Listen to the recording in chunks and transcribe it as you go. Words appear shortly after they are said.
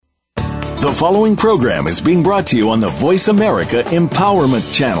The following program is being brought to you on the Voice America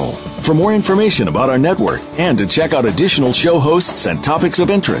Empowerment Channel. For more information about our network and to check out additional show hosts and topics of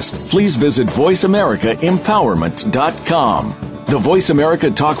interest, please visit voiceamericaempowerment.com. The Voice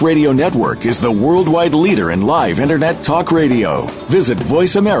America Talk Radio Network is the worldwide leader in live Internet talk radio. Visit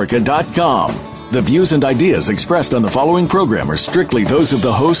voiceamerica.com. The views and ideas expressed on the following program are strictly those of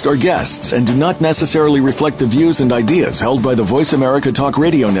the host or guests and do not necessarily reflect the views and ideas held by the Voice America Talk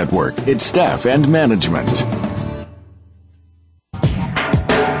Radio Network, its staff, and management.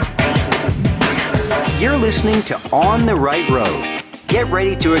 You're listening to On the Right Road. Get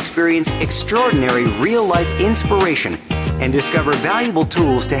ready to experience extraordinary real-life inspiration and discover valuable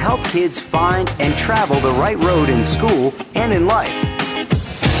tools to help kids find and travel the right road in school and in life.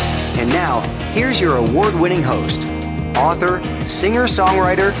 And now, here's your award-winning host, author,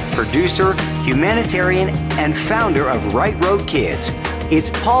 singer-songwriter, producer, humanitarian, and founder of Right Road Kids. It's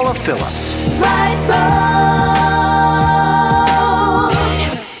Paula Phillips. Right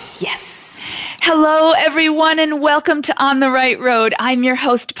Road. Yes. Hello, everyone, and welcome to On the Right Road. I'm your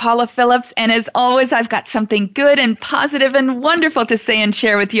host, Paula Phillips, and as always, I've got something good and positive and wonderful to say and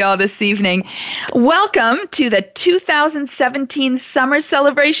share with you all this evening. Welcome to the 2017 Summer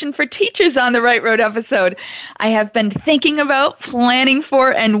Celebration for Teachers on the Right Road episode. I have been thinking about, planning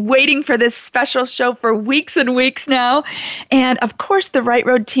for, and waiting for this special show for weeks and weeks now. And of course, the Right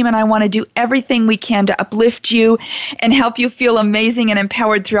Road team and I want to do everything we can to uplift you and help you feel amazing and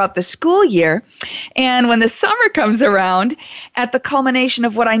empowered throughout the school year. And when the summer comes around, at the culmination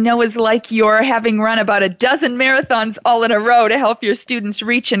of what I know is like you're having run about a dozen marathons all in a row to help your students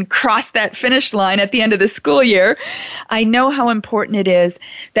reach and cross that finish line at the end of the school year, I know how important it is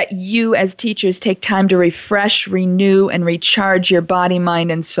that you as teachers take time to refresh, renew, and recharge your body,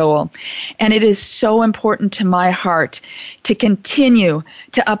 mind, and soul. And it is so important to my heart to continue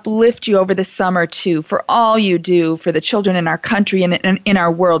to uplift you over the summer, too, for all you do for the children in our country and in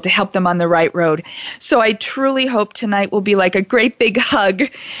our world to help them on the right road. So I truly hope tonight will be like a great big hug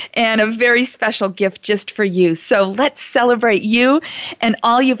and a very special gift just for you. So let's celebrate you and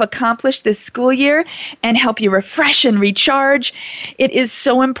all you've accomplished this school year and help you refresh and recharge. It is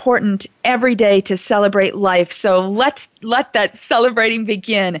so important every day to celebrate life. So let's let that celebrating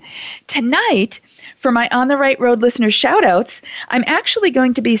begin. Tonight, for my On the Right Road listener shout-outs, I'm actually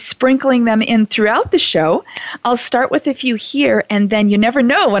going to be sprinkling them in throughout the show. I'll start with a few here, and then you never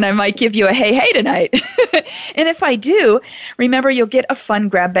know when I might give you a hey tonight. And if I do, remember you'll get a fun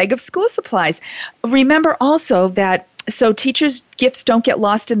grab bag of school supplies. Remember also that so teachers' gifts don't get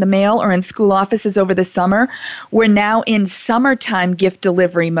lost in the mail or in school offices over the summer. We're now in summertime gift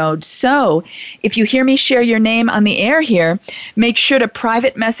delivery mode. So if you hear me share your name on the air here, make sure to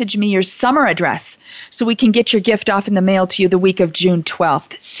private message me your summer address so we can get your gift off in the mail to you the week of June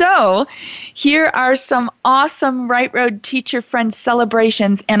 12th. So here are some awesome Right Road teacher friend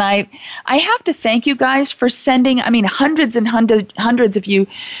celebrations. And I have to thank you guys for sending, hundreds and hundreds of you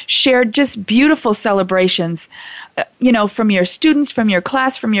shared just beautiful celebrations, from your students, from your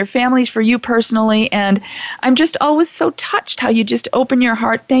class, from your families, for you personally. And I'm just always so touched how you just open your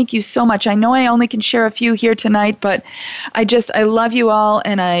heart. Thank you so much. I know I only can share a few here tonight, but I love you all,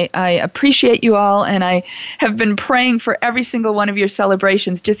 and I appreciate you all, and I have been praying for every single one of your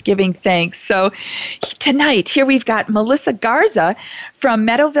celebrations, just giving thanks. So tonight, here we've got Melissa Garza from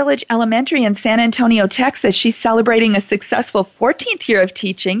Meadow Village Elementary in San Antonio, Texas. She's celebrating a successful 14th year of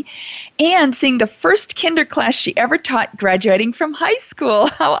teaching and seeing the first kinder class she ever taught graduating from high school.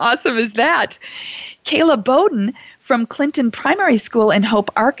 How awesome is that? Kayla Bowden from Clinton Primary School in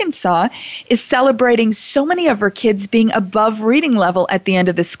Hope, Arkansas, is celebrating so many of her kids being above reading level at the end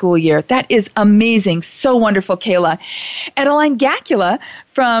of the school year. That is amazing. So wonderful, Kayla. Adeline Gacula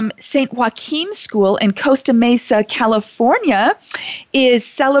from St. Joaquin School in Costa Mesa, California, is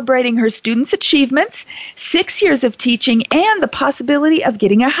celebrating her students' achievements, 6 years of teaching, and the possibility of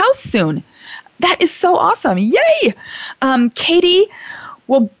getting a house soon. That is so awesome. Yay! Katie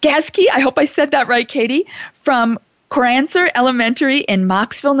Wogaski, I hope I said that right, Katie, from Corancer Elementary in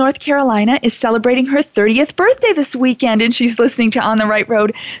Mocksville, North Carolina, is celebrating her 30th birthday this weekend, and she's listening to On the Right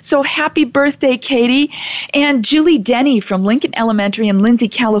Road. So happy birthday, Katie. And Julie Denny from Lincoln Elementary in Lindsay,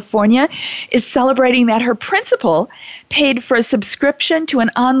 California, is celebrating that her principal paid for a subscription to an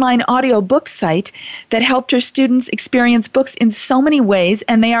online audio book site that helped her students experience books in so many ways,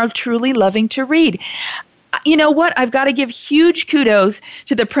 and they are truly loving to read. you know what? I've got to give huge kudos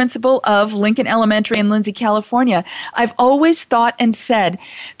to the principal of Lincoln Elementary in Lindsay, California. I've always thought and said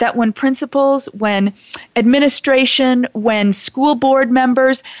that when principals, when administration, when school board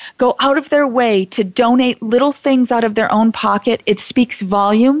members go out of their way to donate little things out of their own pocket, it speaks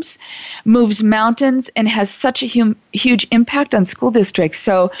volumes, moves mountains, and has such a huge impact on school districts.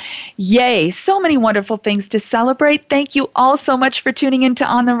 So, yay, so many wonderful things to celebrate. Thank you all so much for tuning in to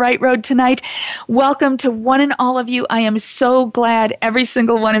On the Right Road tonight. Welcome to one and all of you. I am so glad every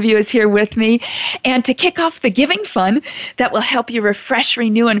single one of you is here with me. And to kick off the giving fun that will help you refresh,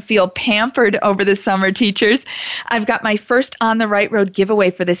 renew, and feel pampered over the summer, teachers, I've got my first On the Right Road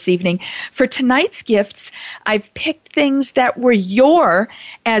giveaway for this evening. For tonight's gifts, I've picked things that were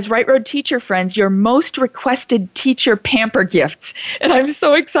as Right Road teacher friends, your most requested teacher pamper gifts. And I'm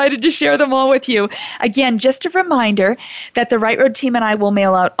so excited to share them all with you. Again, just a reminder that the Right Road team and I will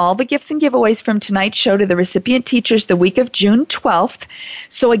mail out all the gifts and giveaways from tonight's show to the recipient teachers the week of June 12th.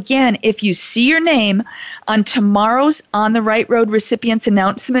 So again, if you see your name on tomorrow's On the Right Road recipients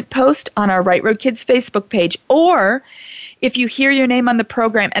announcement post on our Right Road Kids Facebook page, or if you hear your name on the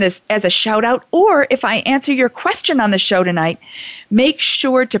program as a shout out, or if I answer your question on the show tonight, make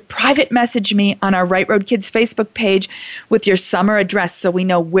sure to private message me on our Right Road Kids Facebook page with your summer address so we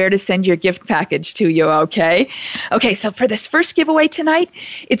know where to send your gift package to you, okay? Okay, so for this first giveaway tonight,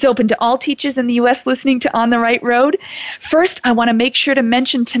 it's open to all teachers in the U.S. listening to On the Right Road. First, I want to make sure to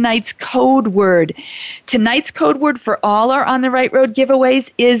mention tonight's code word. Tonight's code word for all our On the Right Road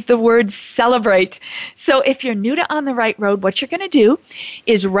giveaways is the word celebrate. So if you're new to On the Right Road, what you're going to do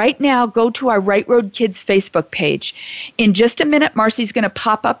is right now go to our Right Road Kids Facebook page. In just a minute, Marcy's going to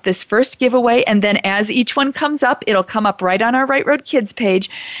pop up this first giveaway, and then as each one comes up, it'll come up right on our Right Road Kids page.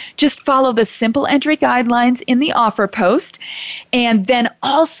 Just follow the simple entry guidelines in the offer post, and then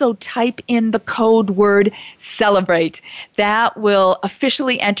also type in the code word celebrate. That will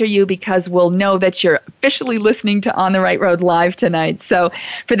officially enter you because we'll know that you're officially listening to On the Right Road live tonight. So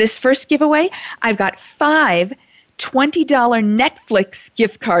for this first giveaway, I've got 5 $20 Netflix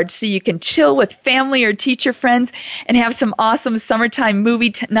gift cards so you can chill with family or teacher friends and have some awesome summertime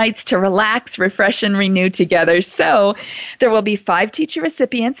movie nights to relax, refresh, and renew together. So there will be 5 teacher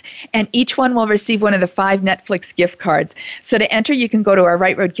recipients, and each one will receive one of the 5 Netflix gift cards. So to enter, you can go to our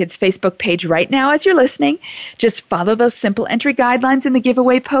Right Road Kids Facebook page right now as you're listening. Just follow those simple entry guidelines in the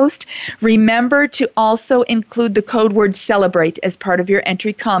giveaway post. Remember to also include the code word celebrate as part of your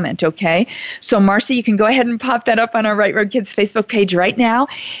entry comment, okay? So Marcy, you can go ahead and pop that up on our Right Road Kids Facebook page right now.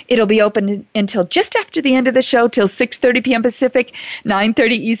 It'll be open until just after the end of the show, till 6:30 p.m. Pacific,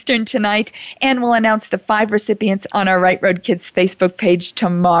 9:30 Eastern tonight, and we'll announce the 5 recipients on our Right Road Kids Facebook page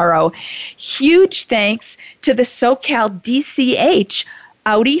tomorrow. Huge thanks to the SoCal DCH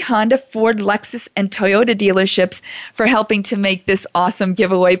Audi, Honda, Ford, Lexus, and Toyota dealerships for helping to make this awesome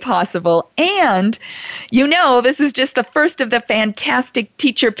giveaway possible. And you know, this is just the first of the fantastic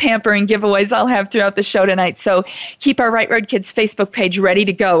teacher pampering giveaways I'll have throughout the show tonight. So keep our Right Road Kids Facebook page ready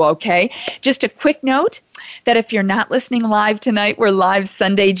to go, okay? Just a quick note that if you're not listening live tonight, we're live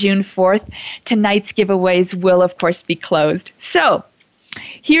Sunday, June 4th. Tonight's giveaways will, of course, be closed. So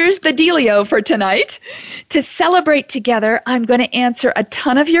here's the dealio for tonight. To celebrate together, I'm going to answer a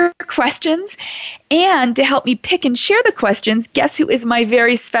ton of your questions. And to help me pick and share the questions, guess who is my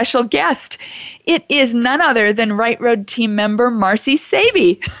very special guest? It is none other than Right Road team member Marcy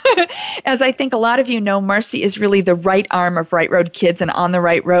Saby. As I think a lot of you know, Marcy is really the right arm of Right Road Kids and On the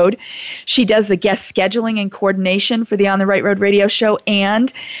Right Road. She does the guest scheduling and coordination for the On the Right Road radio show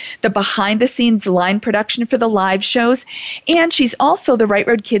and the behind-the-scenes line production for the live shows. And she's also the Right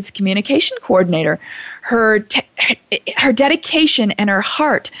Road Kids communication coordinator. Her dedication and her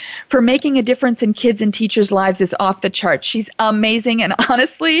heart for making a difference in kids and teachers' lives is off the charts. She's amazing, and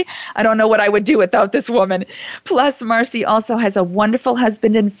honestly, I don't know what I would do without this woman. Plus, Marcy also has a wonderful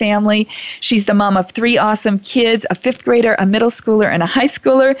husband and family. She's the mom of 3 awesome kids, a 5th grader, a middle schooler, and a high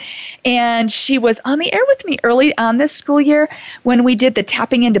schooler. And she was on the air with me early on this school year when we did the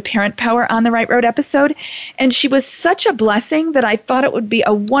Tapping into Parent Power on the Right Road episode. And she was such a blessing that I thought it would be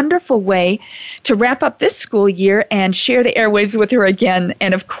a wonderful way to wrap up this school year and share the airwaves with her again.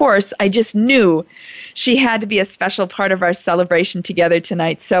 And of course, I just knew she had to be a special part of our celebration together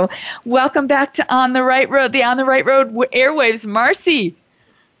tonight. So welcome back to On the Right Road, the On the Right Road airwaves, Marcy.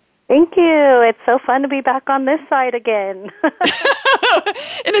 Thank you. It's so fun to be back on this side again.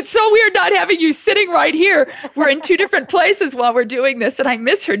 And it's so weird not having you sitting right here. We're in 2 different places while we're doing this, and I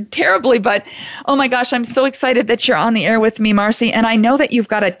miss her terribly. But, oh my gosh, I'm so excited that you're on the air with me, Marcy. And I know that you've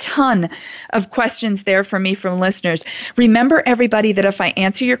got a ton of questions there for me from listeners. Remember, everybody, that if I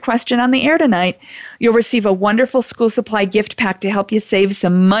answer your question on the air tonight, You'll receive a wonderful school supply gift pack to help you save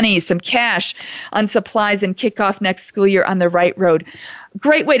some money, some cash on supplies and kick off next school year on the right road.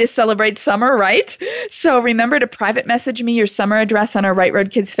 Great way to celebrate summer, right? So remember to private message me your summer address on our Right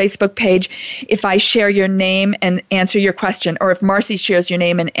Road Kids Facebook page if I share your name and answer your question, or if Marcy shares your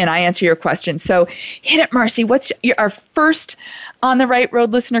name and I answer your question. So hit it, Marcy. What's our first On the Right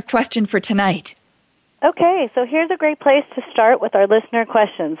Road listener question for tonight? Okay, so here's a great place to start with our listener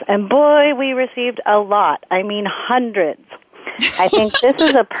questions. And boy, we received a lot. I mean, hundreds. I think this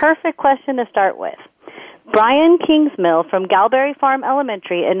is a perfect question to start with. Brian Kingsmill from Galberry Farm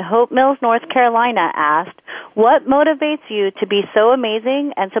Elementary in Hope Mills, North Carolina asked, what motivates you to be so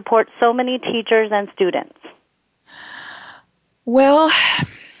amazing and support so many teachers and students? Well,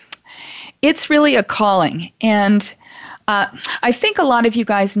 it's really a calling. And I think a lot of you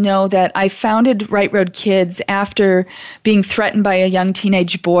guys know that I founded Right Road Kids after being threatened by a young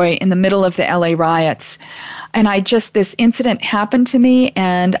teenage boy in the middle of the LA riots. And this incident happened to me,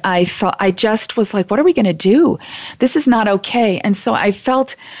 and I just was like, what are we going to do? This is not okay. And so I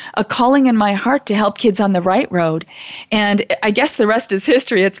felt a calling in my heart to help kids on the right road. And I guess the rest is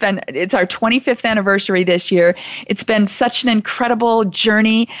history. It's our 25th anniversary this year. It's been such an incredible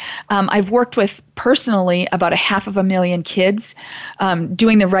journey. I've worked with personally about 500,000 kids,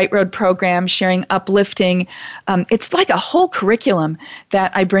 doing the Right Road program, sharing uplifting. It's like a whole curriculum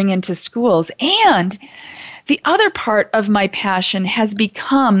that I bring into schools. And the other part of my passion has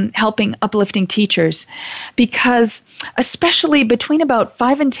become helping uplifting teachers, because especially between about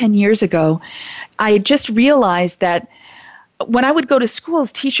 5 and 10 years ago, I just realized that when I would go to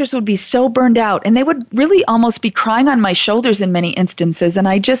schools, teachers would be so burned out, and they would really almost be crying on my shoulders in many instances. And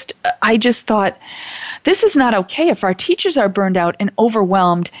I just thought, this is not okay. If our teachers are burned out and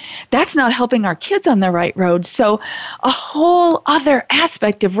overwhelmed, that's not helping our kids on the right road. So a whole other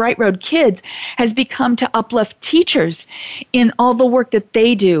aspect of Right Road Kids has become to uplift teachers in all the work that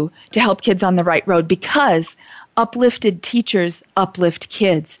they do to help kids on the right road, because uplifted teachers uplift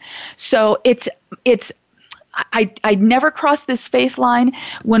kids. So I never crossed this faith line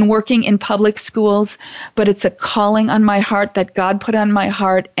when working in public schools, but it's a calling on my heart that God put on my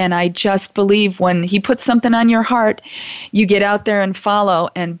heart, and I just believe when He puts something on your heart, you get out there and follow,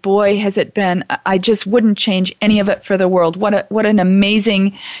 and boy, has it been, I just wouldn't change any of it for the world. What an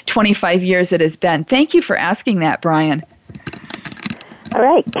amazing 25 years it has been. Thank you for asking that, Brian. All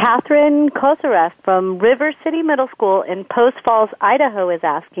right, Catherine Kosarev from River City Middle School in Post Falls, Idaho is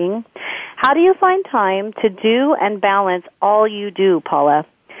asking, how do you find time to do and balance all you do, Paula?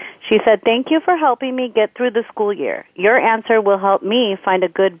 She said, thank you for helping me get through the school year. Your answer will help me find a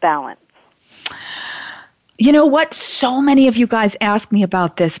good balance. You know what? So many of you guys ask me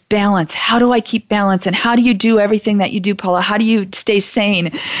about this balance. How do I keep balance? And how do you do everything that you do, Paula? How do you stay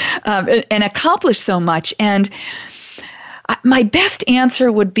sane and accomplish so much? And my best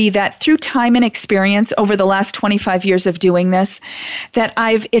answer would be that through time and experience over the last 25 years of doing this, that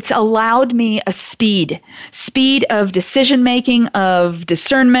it's allowed me a speed of decision making, of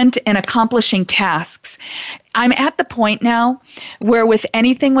discernment, and accomplishing tasks. I'm at the point now where with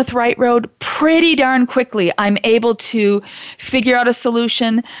anything with Right Road, pretty darn quickly, I'm able to figure out a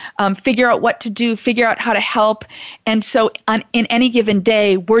solution, figure out what to do, figure out how to help. And so in any given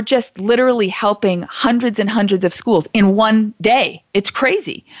day, we're just literally helping hundreds and hundreds of schools in one day. It's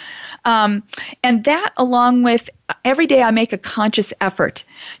crazy. And that, along with every day, I make a conscious effort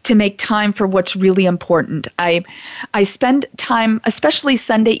to make time for what's really important. I spend time, especially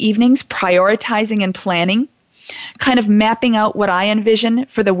Sunday evenings, prioritizing and planning, kind of mapping out what I envision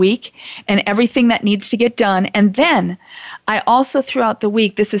for the week and everything that needs to get done. And then I also, throughout the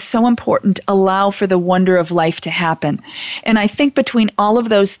week, this is so important, allow for the wonder of life to happen. And I think between all of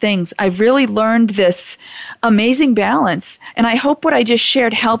those things, I've really learned this amazing balance. And I hope what I just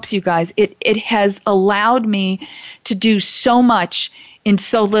shared helps you guys. It has allowed me to do so much in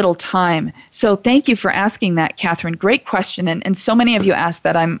so little time. So thank you for asking that, Catherine. Great question. And so many of you asked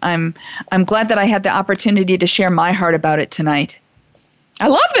that. I'm glad that I had the opportunity to share my heart about it tonight. I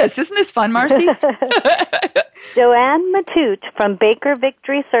love this. Isn't this fun, Marcy? Joanne Matute from Baker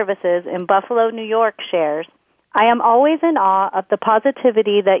Victory Services in Buffalo, New York shares, I am always in awe of the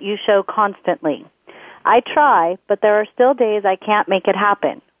positivity that you show constantly. I try, but there are still days I can't make it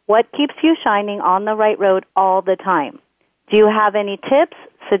happen. What keeps you shining on the right road all the time? Do you have any tips,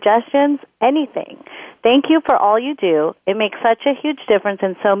 suggestions, anything? Thank you for all you do. It makes such a huge difference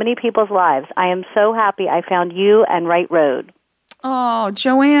in so many people's lives. I am so happy I found you and Right Road. Oh,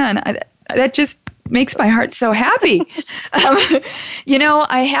 Joanne, that just makes my heart so happy.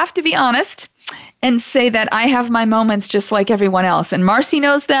 I have to be honest, and say that I have my moments just like everyone else. And Marcy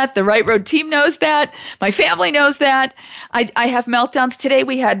knows that. The Right Road team knows that. My family knows that. I have meltdowns. Today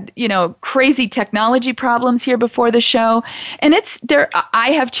we had, crazy technology problems here before the show. And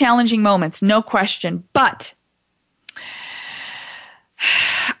I have challenging moments, no question. But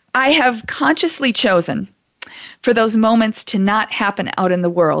I have consciously chosen for those moments to not happen out in the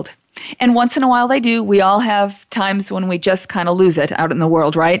world. And once in a while they do. We all have times when we just kind of lose it out in the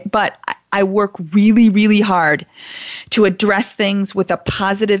world, right? But I work really, really hard to address things with a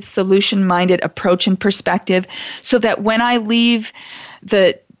positive, solution-minded approach and perspective so that when I leave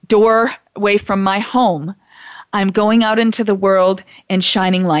the doorway from my home, I'm going out into the world and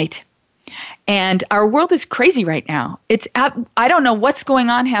shining light. And our world is crazy right now. I don't know what's going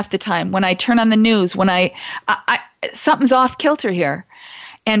on half the time when I turn on the news, when something's off kilter here.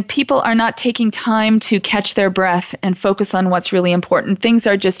 And people are not taking time to catch their breath and focus on what's really important. Things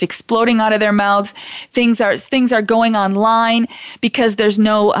are just exploding out of their mouths. Things are going online because there's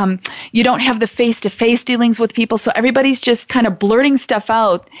no, you don't have the face-to-face dealings with people. So everybody's just kind of blurting stuff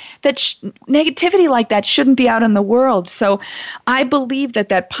out. That negativity like that shouldn't be out in the world. So I believe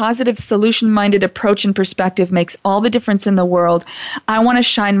that positive, solution-minded approach and perspective makes all the difference in the world. I want to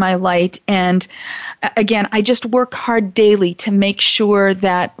shine my light. And again, I just work hard daily to make sure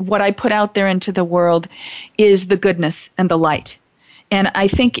that what I put out there into the world is the goodness and the light. And I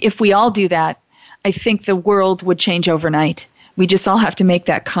think if we all do that, I think the world would change overnight. We just all have to make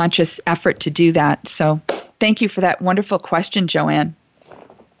that conscious effort to do that. So thank you for that wonderful question, Joanne.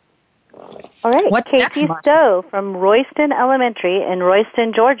 All right. What's Casey next, Marcy? Stowe from Royston Elementary in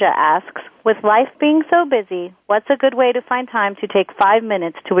Royston, Georgia asks, with life being so busy, what's a good way to find time to take 5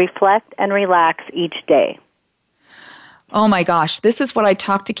 minutes to reflect and relax each day? Oh my gosh, this is what I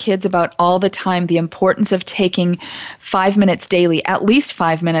talk to kids about all the time, the importance of taking 5 minutes daily, at least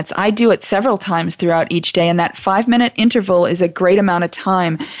 5 minutes. I do it several times throughout each day, and that 5-minute interval is a great amount of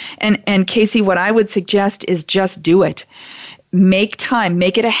time. And Casey, what I would suggest is just do it. Make time,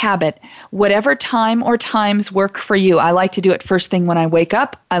 make it a habit. Whatever time or times work for you. I like to do it first thing when I wake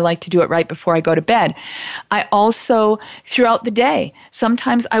up. I like to do it right before I go to bed. I also, throughout the day,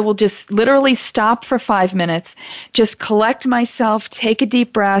 sometimes I will just literally stop for 5 minutes, just collect myself, take a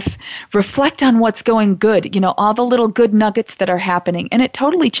deep breath, reflect on what's going good, all the little good nuggets that are happening. And it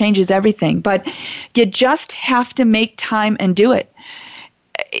totally changes everything. But you just have to make time and do it.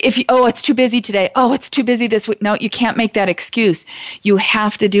 It's too busy today. Oh, it's too busy this week. No, you can't make that excuse. You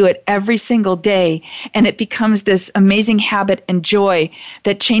have to do it every single day, and it becomes this amazing habit and joy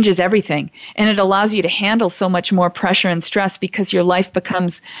that changes everything. And it allows you to handle so much more pressure and stress because your life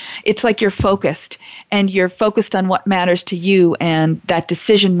it's like you're focused, and you're focused on what matters to you and that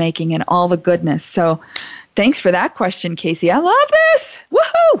decision making and all the goodness. So thanks for that question, Casey. I love this.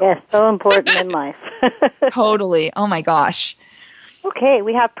 Woohoo! Yes, so important in life. Totally. Oh my gosh. Okay,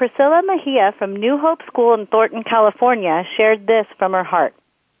 we have Priscilla Mejia from New Hope School in Thornton, California, shared this from her heart.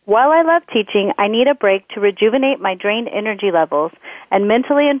 While I love teaching, I need a break to rejuvenate my drained energy levels and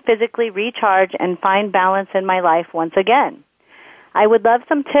mentally and physically recharge and find balance in my life once again. I would love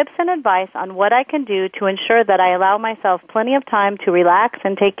some tips and advice on what I can do to ensure that I allow myself plenty of time to relax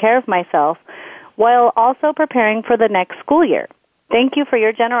and take care of myself while also preparing for the next school year. Thank you for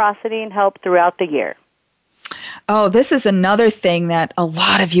your generosity and help throughout the year. Oh, this is another thing that a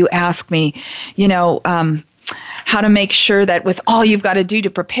lot of you ask me, how to make sure that with all you've got to do to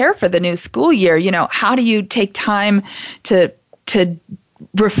prepare for the new school year, how do you take time to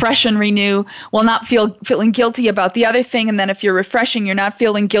refresh and renew while not feeling guilty about the other thing. And then if you're refreshing, you're not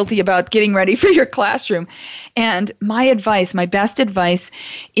feeling guilty about getting ready for your classroom. And my best advice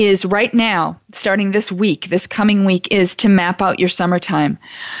is right now, starting this coming week, is to map out your summertime.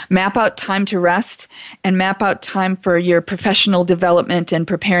 Map out time to rest and map out time for your professional development and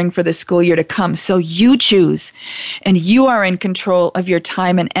preparing for the school year to come. So you choose, and you are in control of your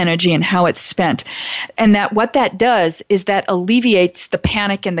time and energy and how it's spent. And that what that does is that alleviates the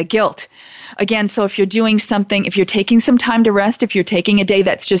panic and the guilt. Again, so if you're doing something, if you're taking some time to rest, if you're taking a day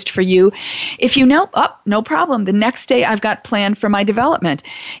that's just for you, if you know, no problem, the next day I've got planned for my development.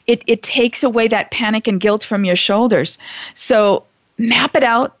 It takes away that panic and guilt from your shoulders. So map it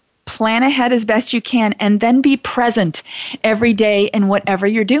out, plan ahead as best you can, and then be present every day in whatever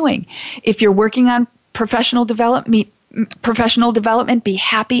you're doing. If you're working on professional development, be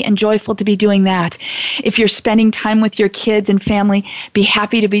happy and joyful to be doing that. If you're spending time with your kids and family, be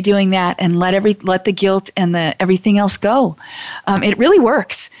happy to be doing that, and let the guilt and everything else go. It really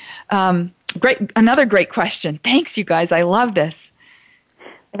works. Another great question. Thanks, you guys. I love this.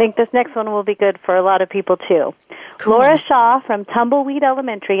 I think this next one will be good for a lot of people too. Cool. Laura Shaw from Tumbleweed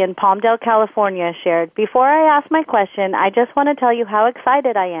Elementary in Palmdale, California shared, "Before I ask my question, I just want to tell you how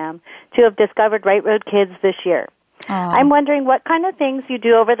excited I am to have discovered Right Road Kids this year. I'm wondering what kind of things you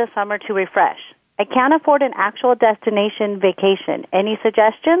do over the summer to refresh. I can't afford an actual destination vacation. Any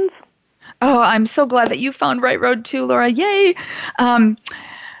suggestions?" Oh, I'm so glad that you found Right Road too, Laura. Yay!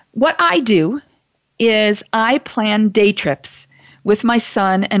 What I do is I plan day trips with my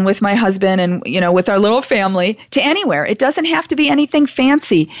son and with my husband and, with our little family to anywhere. It doesn't have to be anything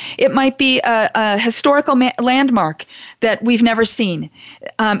fancy. It might be a historical landmark that we've never seen.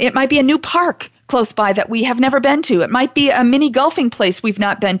 It might be a new park close by that we have never been to. It might be a mini golfing place we've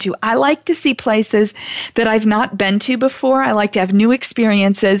not been to. I like to see places that I've not been to before. I like to have new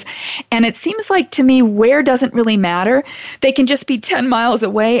experiences. And it seems like to me where doesn't really matter. They can just be 10 miles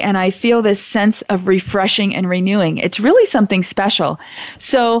away and I feel this sense of refreshing and renewing. It's really something special.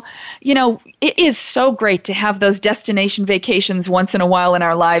 So, it is so great to have those destination vacations once in a while in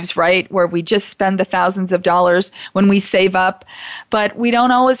our lives, right? Where we just spend the thousands of dollars when we save up, but we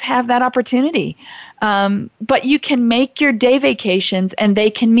don't always have that opportunity. But you can make your day vacations and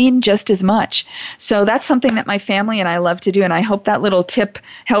they can mean just as much. So that's something that my family and I love to do. And I hope that little tip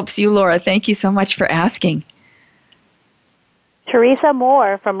helps you, Laura. Thank you so much for asking. Teresa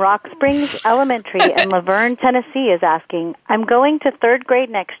Moore from Rock Springs Elementary in Laverne, Tennessee is asking, "I'm going to 3rd grade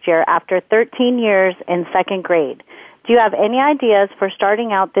next year after 13 years in 2nd grade. Do you have any ideas for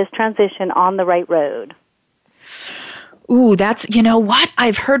starting out this transition on the right road?" Ooh, that's, what?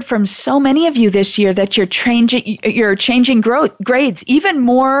 I've heard from so many of you this year that you're changing grades, even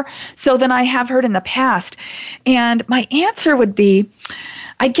more so than I have heard in the past. And my answer would be,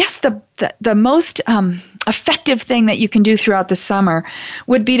 I guess the most effective thing that you can do throughout the summer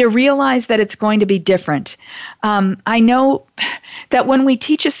would be to realize that it's going to be different. I know that when we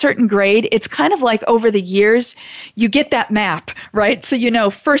teach a certain grade, it's kind of like over the years, you get that map, right? So,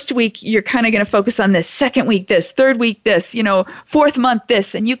 first week, you're kind of going to focus on this, second week, this, third week, this, fourth month,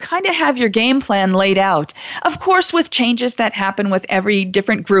 this, and you kind of have your game plan laid out. Of course, with changes that happen with every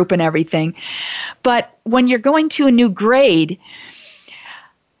different group and everything. But when you're going to a new grade,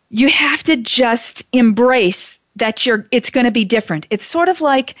 you have to just embrace that it's going to be different. It's sort of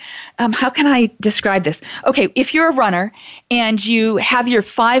like, how can I describe this? Okay, if you're a runner and you have your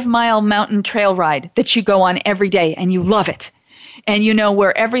 5-mile mountain trail ride that you go on every day and you love it, and you know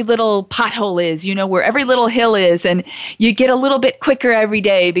where every little pothole is, you know where every little hill is, and you get a little bit quicker every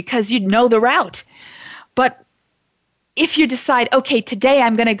day because you know the route. But if you decide, okay, today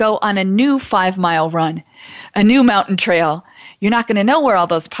I'm going to go on a new 5-mile run, a new mountain trail, you're not going to know where all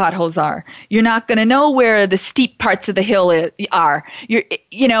those potholes are. You're not going to know where the steep parts of the hill are.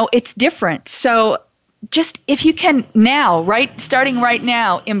 It's different. So just if you can now, starting right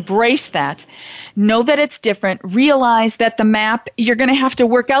now, embrace that. Know that it's different. Realize that the map, you're going to have to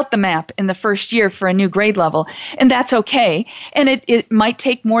work out the map in the first year for a new grade level. And that's okay. And it might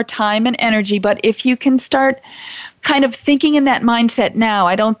take more time and energy, but if you can start kind of thinking in that mindset now,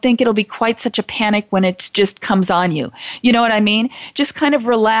 I don't think it'll be quite such a panic when it just comes on you. You know what I mean? Just kind of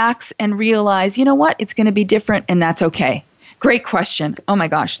relax and realize, you know what? It's going to be different and that's okay. Great question. Oh my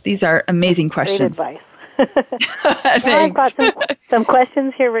gosh, these are amazing questions. Great advice. Well, I've got some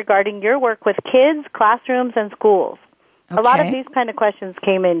questions here regarding your work with kids, classrooms, and schools. Okay. A lot of these kind of questions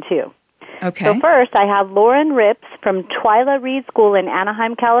came in too. Okay. So first, I have Lauren Rips from Twyla Reed School in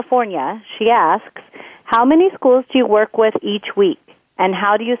Anaheim, California. She asks, how many schools do you work with each week, and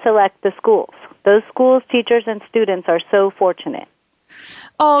how do you select the schools? Those schools, teachers, and students are so fortunate.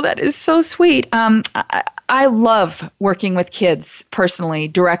 Oh, that is so sweet. I love working with kids personally,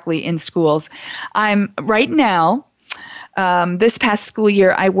 directly in schools. I'm right now, this past school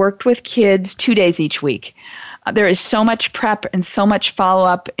year, I worked with kids 2 days each week. There is so much prep and so much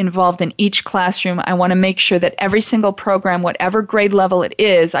follow-up involved in each classroom. I want to make sure that every single program, whatever grade level it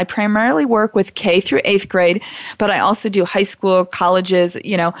is, I primarily work with K through 8th grade, but I also do high school, colleges,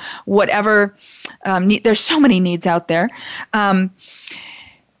 whatever. There's so many needs out there.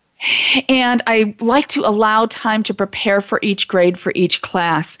 And I like to allow time to prepare for each grade, for each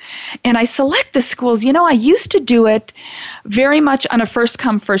class. And I select the schools. I used to do it very much on a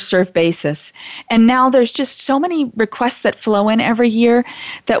first-come, first-served basis. And now there's just so many requests that flow in every year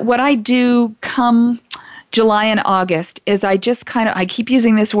that what I do come July and August is I just I keep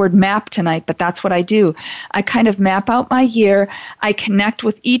using this word map tonight, but that's what I do. I kind of map out my year. I connect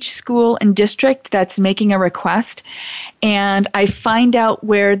with each school and district that's making a request, and I find out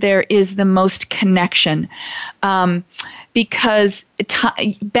where there is the most connection. Because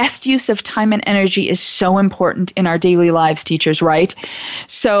best use of time and energy is so important in our daily lives, teachers, right?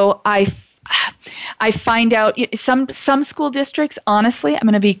 So I find out some school districts, honestly, I'm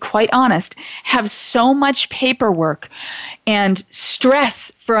going to be quite honest, have so much paperwork and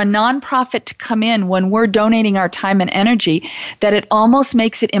stress for a nonprofit to come in when we're donating our time and energy that it almost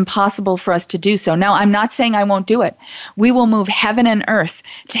makes it impossible for us to do so. Now, I'm not saying I won't do it. We will move heaven and earth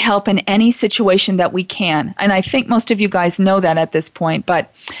to help in any situation that we can. And I think most of you guys know that at this point.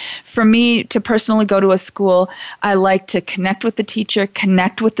 But for me to personally go to a school, I like to connect with the teacher,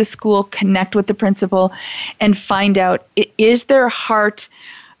 connect with the school, connect with the principal, and find out, is their heart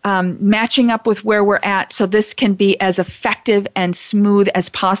matching up with where we're at, so this can be as effective and smooth as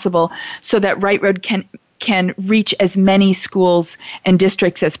possible, so that Right Road can reach as many schools and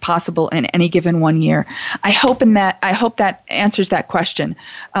districts as possible in any given one year. I hope that answers that question.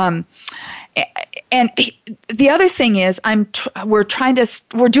 And the other thing is, we're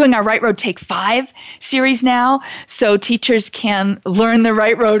doing our Right Road Take 5 series now, so teachers can learn the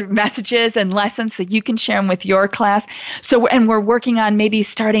Right Road messages and lessons, so you can share them with your class. And we're working on maybe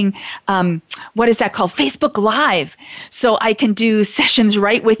starting, what is that called? Facebook Live. So I can do sessions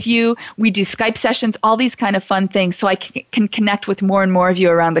right with you. We do Skype sessions, all these kind of fun things, so I can connect with more and more of you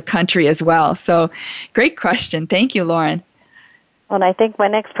around the country as well. So great question. Thank you, Lauren. And I think my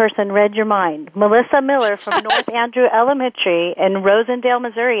next person read your mind. Melissa Miller from North Andrew Elementary in Rosendale,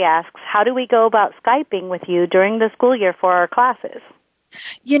 Missouri asks, how do we go about Skyping with you during the school year for our classes?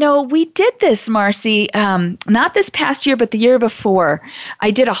 We did this, Marcy, not this past year, but the year before.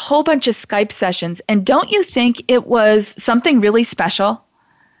 I did a whole bunch of Skype sessions. And don't you think it was something really special?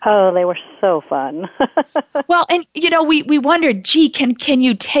 Oh, they were so fun. Well, and, we wondered, can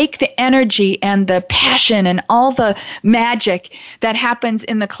you take the energy and the passion and all the magic that happens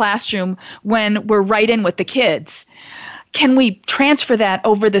in the classroom when we're right in with the kids? Can we transfer that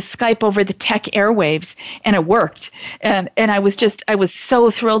over the Skype, over the tech airwaves? And it worked. And I was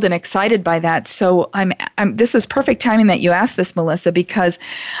so thrilled and excited by that. So this is perfect timing that you asked this, Melissa, because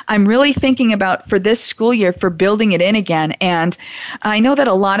I'm really thinking about, for this school year, for building it in again. And I know that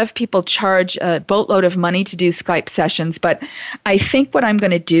a lot of people charge a boatload of money to do Skype sessions, but I think what I'm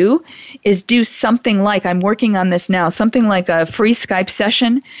going to do is do something like, I'm working on this now, something like a free Skype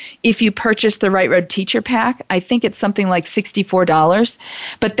session if you purchase the Right Road Teacher Pack. I think it's something like $64,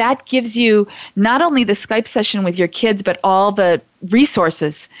 but that gives you not only the Skype session with your kids, but all the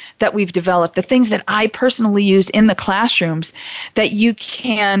resources that we've developed, the things that I personally use in the classrooms that you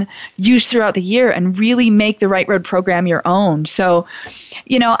can use throughout the year and really make the Right Road program your own. So,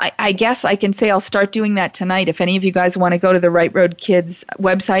 I guess I can say I'll start doing that tonight. If any of you guys want to go to the Right Road Kids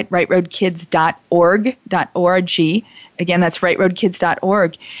website, rightroadkids.org. Again, that's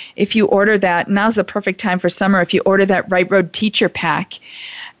rightroadkids.org. If you order that, now's the perfect time for summer. If you order that Right Road Teacher Pack,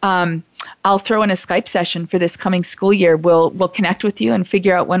 I'll throw in a Skype session for this coming school year. We'll connect with you and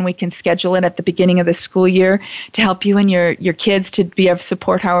figure out when we can schedule it at the beginning of the school year to help you and your kids to be of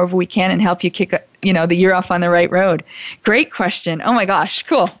support however we can and help you kick the year off on the right road. Great question. Oh my gosh,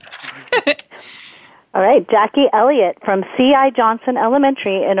 cool. All right, Jackie Elliott from C.I. Johnson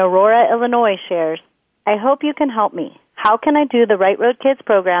Elementary in Aurora, Illinois shares, I hope you can help me. How can I do the Right Road Kids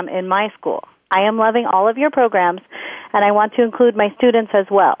program in my school? I am loving all of your programs, and I want to include my students as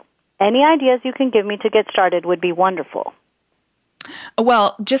well. Any ideas you can give me to get started would be wonderful.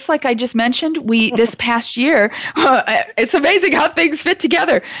 Well, just like I just mentioned, this past year, it's amazing how things fit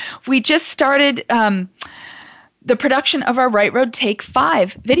together. We just started the production of our Right Road Take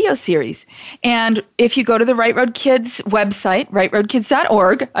 5 video series. And if you go to the Right Road Kids website,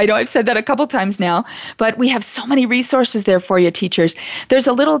 rightroadkids.org, I know I've said that a couple times now, but we have so many resources there for you, teachers. There's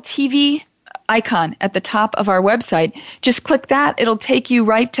a little TV icon at the top of our website. Just click that. It'll take you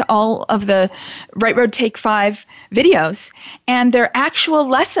right to all of the Right Road Take 5 videos, and they're actual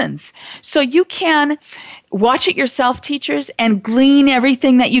lessons. So you can watch it yourself, teachers, and glean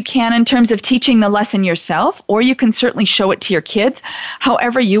everything that you can in terms of teaching the lesson yourself, or you can certainly show it to your kids,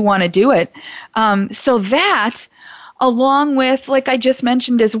 however you want to do it. So that, along with, like I just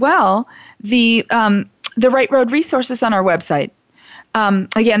mentioned as well, the Right Road resources on our website.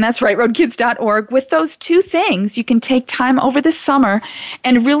 Again, that's rightroadkids.org. With those two things, you can take time over the summer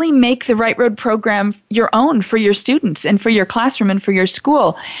and really make the Right Road program your own for your students and for your classroom and for your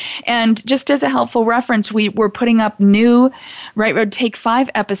school. And just as a helpful reference, we're putting up new Right Road Take 5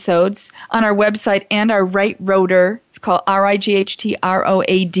 episodes on our website and our Right Roader, it's called RIGHTROADER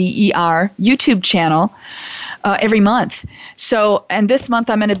YouTube channel. every month. So, and this month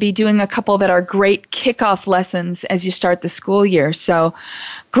I'm going to be doing a couple that are great kickoff lessons as you start the school year. So,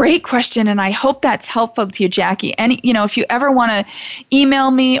 great question, and I hope that's helpful to you, Jackie. And, if you ever want to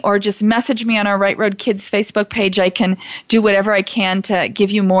email me or just message me on our Right Road Kids Facebook page, I can do whatever I can to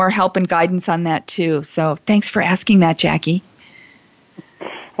give you more help and guidance on that, too. So thanks for asking that, Jackie.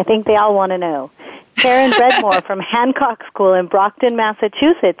 I think they all want to know. Karen Bredmore from Hancock School in Brockton,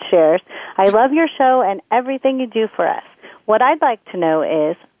 Massachusetts shares, I love your show and everything you do for us. What I'd like to know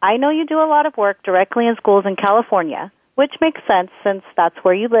is, I know you do a lot of work directly in schools in California, which makes sense since that's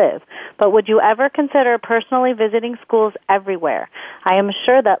where you live. But would you ever consider personally visiting schools everywhere? I am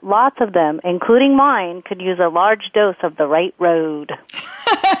sure that lots of them, including mine, could use a large dose of the right road.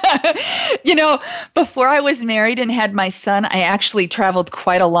 Before I was married and had my son, I actually traveled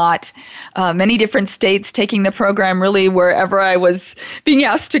quite a lot, many different states, taking the program really wherever I was being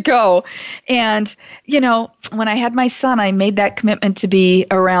asked to go. And, when I had my son, I made that commitment to be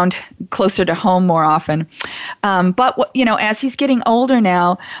around closer to home more often. But as he's getting older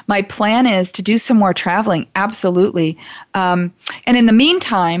now, my plan is to do some more traveling. Absolutely. And in the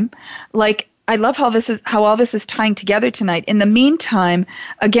meantime, I love how all this is tying together tonight. In the meantime,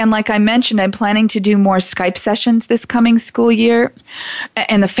 again, like I mentioned, I'm planning to do more Skype sessions this coming school year.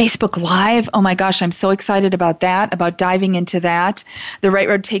 And the Facebook Live, oh my gosh, I'm so excited about that, about diving into that, the Right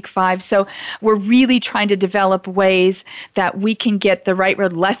Road Take 5. So we're really trying to develop ways that we can get the Right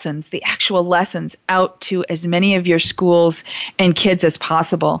Road lessons, the actual lessons, out to as many of your schools and kids as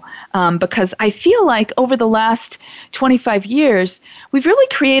possible. Because I feel like over the last 25 years, we've really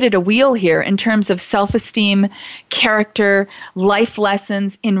created a wheel here in terms of self-esteem, character, life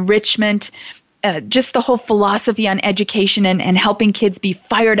lessons, enrichment, just the whole philosophy on education and helping kids be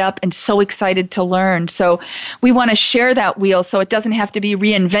fired up and so excited to learn. So we want to share that wheel so it doesn't have to be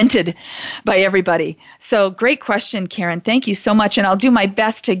reinvented by everybody. So great question, Karen. Thank you so much. And I'll do my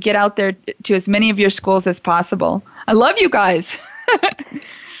best to get out there to as many of your schools as possible. I love you guys.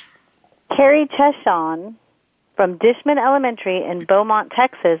 Carrie Cheshon from Dishman Elementary in Beaumont,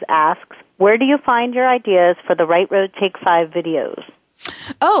 Texas asks, where do you find your ideas for the Right Road Take 5 videos?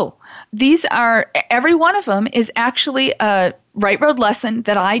 Oh, every one of them is actually a Right Road lesson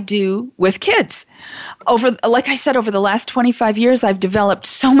that I do with kids. Like I said, over the last 25 years, I've developed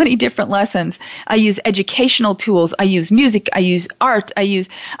so many different lessons. I use educational tools. I use music. I use art. You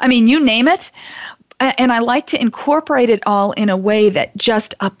name it. And I like to incorporate it all in a way that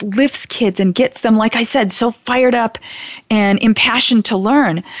just uplifts kids and gets them, like I said, so fired up and impassioned to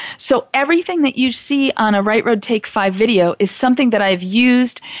learn. So everything that you see on a Right Road Take 5 video is something that I've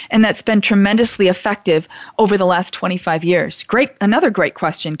used and that's been tremendously effective over the last 25 years. Another great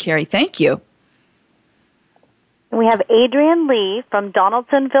question, Carrie. Thank you. We have Adrian Lee from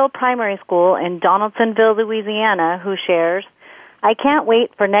Donaldsonville Primary School in Donaldsonville, Louisiana, who shares, I can't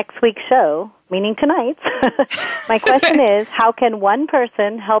wait for next week's show, meaning tonight's. My question is, how can one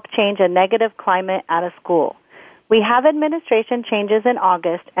person help change a negative climate at a school? We have administration changes in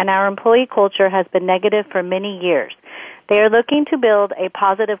August, and our employee culture has been negative for many years. They are looking to build a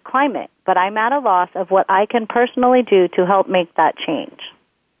positive climate, but I'm at a loss of what I can personally do to help make that change.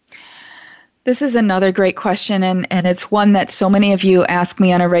 This is another great question, and it's one that so many of you ask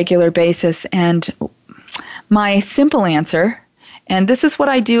me on a regular basis. And my simple answer, and this is what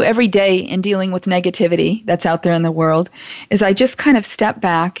I do every day in dealing with negativity that's out there in the world, is I just kind of step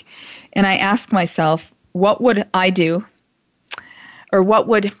back and I ask myself, what would I do? Or what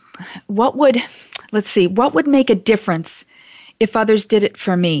would make a difference if others did it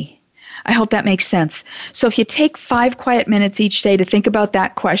for me? I hope that makes sense. So if you take 5 quiet minutes each day to think about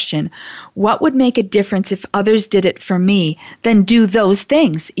that question, what would make a difference if others did it for me? Then do those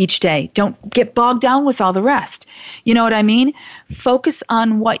things each day. Don't get bogged down with all the rest. You know what I mean? Focus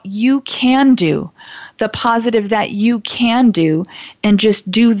on what you can do, the positive that you can do, and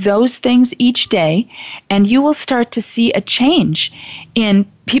just do those things each day, and you will start to see a change in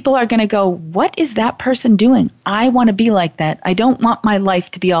people are going to go, what is that person doing? I want to be like that. I don't want my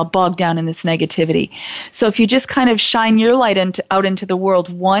life to be all bogged down in this negativity. So if you just kind of shine your light out into the world,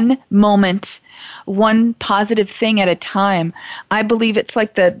 one moment, one positive thing at a time, I believe it's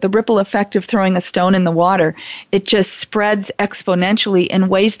like the ripple effect of throwing a stone in the water. It just spreads exponentially in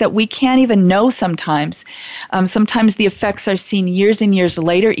ways that we can't even know sometimes. Sometimes the effects are seen years and years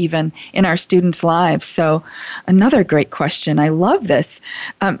later even in our students' lives. So another great question. I love this.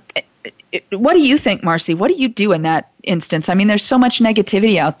 What do you think, Marcy? What do you do in that instance? I mean, there's so much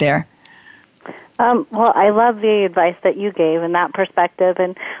negativity out there. Well, I love the advice that you gave in that perspective.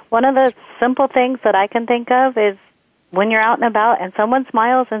 And one of the simple things that I can think of is when you're out and about and someone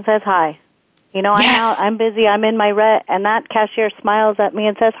smiles and says hi. You know, Yes. I'm busy, I'm in my and that cashier smiles at me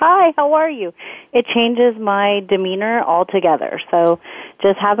and says, "Hi, how are you?" It changes my demeanor altogether. So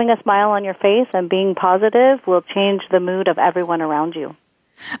just having a smile on your face and being positive will change the mood of everyone around you.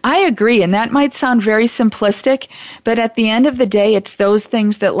 I agree, and that might sound very simplistic, but at the end of the day, it's those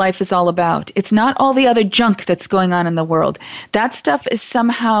things that life is all about. It's not all the other junk that's going on in the world. That stuff is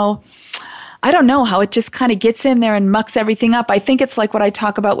somehow, I don't know how it just kind of gets in there and mucks everything up. I think it's like what I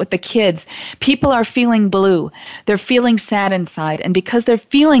talk about with the kids. People are feeling blue. They're feeling sad inside. And because they're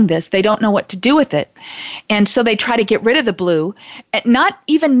feeling this, they don't know what to do with it. And so they try to get rid of the blue, not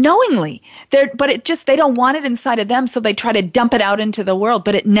even knowingly. But they don't want it inside of them, so they try to dump it out into the world.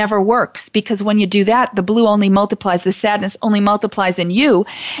 But it never works, because when you do that, the blue only multiplies, the sadness only multiplies in you,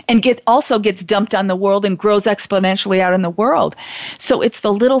 and also gets dumped on the world and grows exponentially out in the world. So it's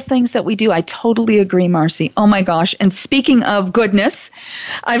the little things that we do. I totally agree, Marcy. Oh my gosh. And speaking of goodness,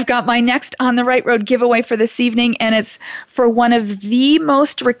 I've got my next On the Right Road giveaway for this evening, and it's for one of the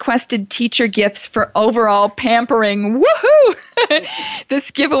most requested teacher gifts for overall pampering. Woohoo! This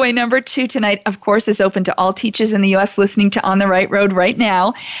giveaway number 2 tonight, of course, is open to all teachers in the U.S. listening to On the Right Road right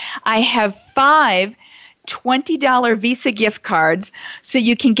now. I have 5 $20 Visa gift cards, so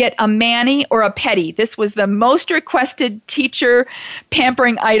you can get a mani or a pedi. This was the most requested teacher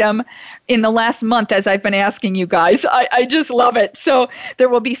pampering item in the last month, as I've been asking you guys. I just love it. So there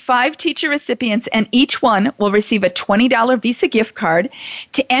will be 5 teacher recipients, and each one will receive a $20 Visa gift card.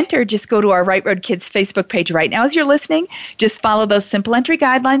 To enter, just go to our Right Road Kids Facebook page right now as you're listening. Just follow those simple entry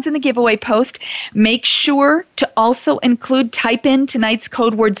guidelines in the giveaway post. Make sure to also type in tonight's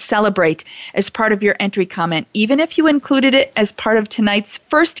code word CELEBRATE as part of your entry comment. Even if you included it as part of tonight's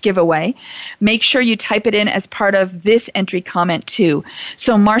first giveaway, make sure you type it in as part of this entry comment too.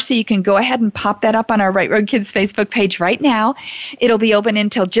 So Marcy, you can go ahead and pop that up on our Right Road Kids Facebook page right now. It'll be open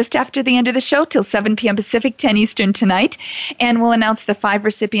until just after the end of the show, till 7 p.m. Pacific, 10 Eastern tonight. And we'll announce the 5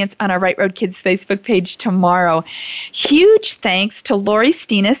 recipients on our Right Road Kids Facebook page tomorrow. Huge thanks to Lori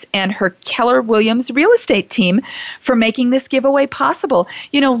Steenis and her Keller Williams real estate team for making this giveaway possible.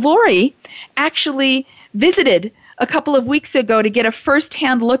 You know, Lori actually visited a couple of weeks ago to get a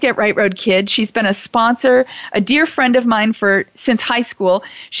first-hand look at Right Road Kids. She's been a sponsor, a dear friend of mine since high school.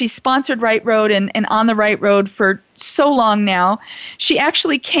 She's sponsored Right Road and On the Right Road for so long now. She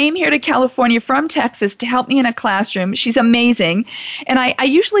actually came here to California from Texas to help me in a classroom. She's amazing. And I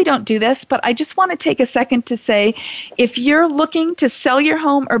usually don't do this, but I just want to take a second to say, if you're looking to sell your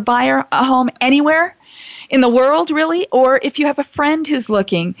home or buy a home anywhere in the world, really, or if you have a friend who's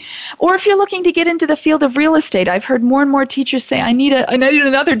looking, or if you're looking to get into the field of real estate. I've heard more and more teachers say, I need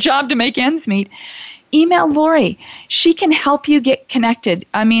another job to make ends meet. Email Lori. She can help you get connected.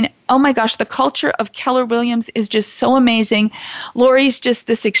 I mean, oh my gosh, the culture of Keller Williams is just so amazing. Lori's just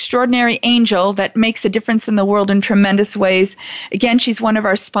this extraordinary angel that makes a difference in the world in tremendous ways. Again, she's one of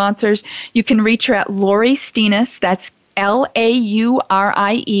our sponsors. You can reach her at Lori Steenis. That's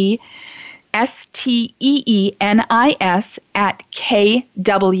LAURIE STEENIS at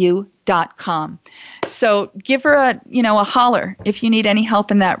KW.com. So give her a holler if you need any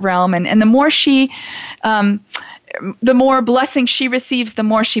help in that realm. And the more the more blessings she receives, the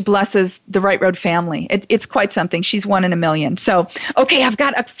more she blesses the Right Road family. It's quite something. She's 1 in a million. So, okay, I've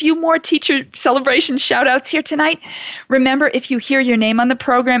got a few more teacher celebration shout-outs here tonight. Remember, if you hear your name on the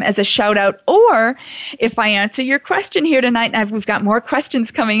program as a shout-out, or if I answer your question here tonight, and we've got more questions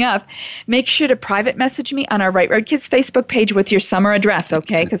coming up, make sure to private message me on our Right Road Kids Facebook page with your summer address,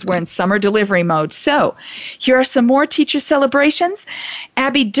 okay? Because we're in summer delivery mode. So, here are some more teacher celebrations.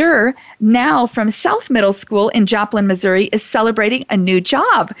 Abby Durr, now from South Middle School in Joplin, Missouri, is celebrating a new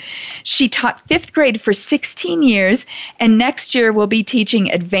job. She taught 5th grade for 16 years, and next year will be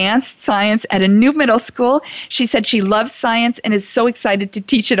teaching advanced science at a new middle school. She said she loves science and is so excited to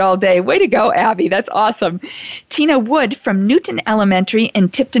teach it all day. Way to go, Abby. That's awesome. Tina Wood from Newton Elementary in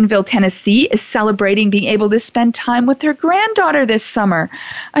Tiptonville, Tennessee, is celebrating being able to spend time with her granddaughter this summer.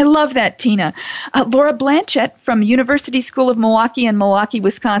 I love that, Tina. Laura Blanchett from University School of Milwaukee in Milwaukee,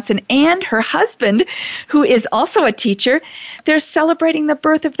 Wisconsin, and her husband, who is also a teacher, they're celebrating the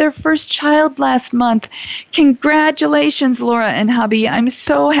birth of their first child last month. Congratulations, Laura and hubby. I'm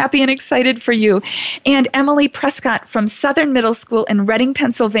so happy and excited for you. And Emily Prescott from Southern Middle School in Reading,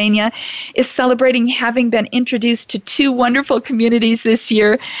 Pennsylvania, is celebrating having been introduced to 2 wonderful communities this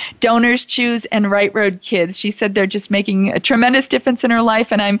year, Donors Choose and Right Road Kids. She said they're just making a tremendous difference in her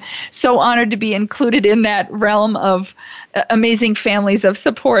life, and I'm so honored to be included in that realm of amazing families of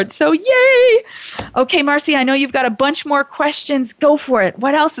support. So yay! Okay, Marcy, I know you've got a bunch more questions. Go for it.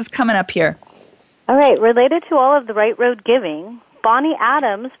 What else is coming up here? All right. Related to all of the Right Road giving, Bonnie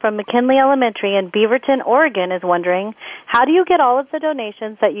Adams from McKinley Elementary in Beaverton, Oregon is wondering, how do you get all of the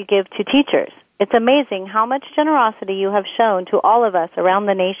donations that you give to teachers? It's amazing how much generosity you have shown to all of us around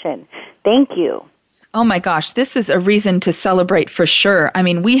the nation. Thank you. Oh my gosh, this is a reason to celebrate for sure. I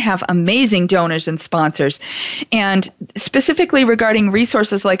mean, we have amazing donors and sponsors. And specifically regarding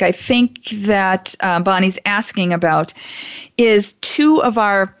resources like I think that Bonnie's asking about, is two of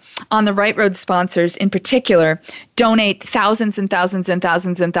our On the Right Road sponsors in particular donate thousands and thousands and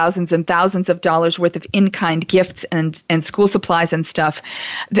thousands and thousands and thousands of dollars worth of in-kind gifts and school supplies and stuff.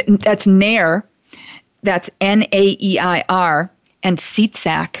 That's NAIR, that's NAEIR, and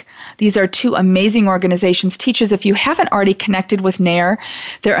SeatSack. These are two amazing organizations. Teachers, if you haven't already connected with NAIR,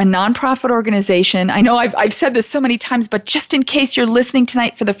 they're a nonprofit organization. I know I've said this so many times, but just in case you're listening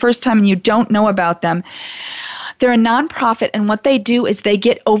tonight for the first time and you don't know about them, they're a nonprofit, and what they do is they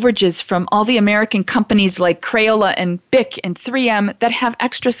get overages from all the American companies like Crayola and Bic and 3M that have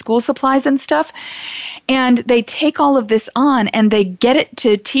extra school supplies and stuff. And they take all of this on and they get it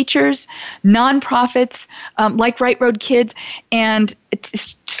to teachers, nonprofits like Right Road Kids, and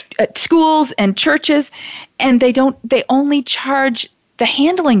schools and churches, and they only charge the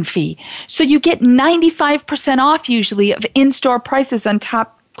handling fee. So you get 95% off usually of in-store prices on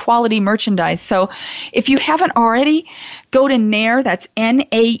top quality merchandise. So if you haven't already, go to NAIR, that's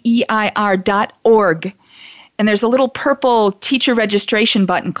NAEIR.org. And there's a little purple teacher registration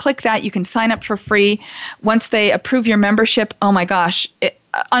button. Click that. You can sign up for free. Once they approve your membership, oh my gosh,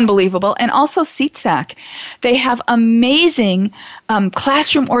 unbelievable. And also SeatSack. They have amazing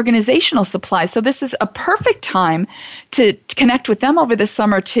classroom organizational supplies. So this is a perfect time to connect with them over the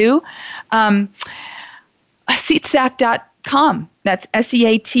summer too. SeatSack.com. That's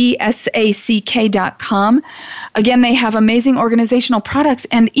SeatSack.com. Again, they have amazing organizational products,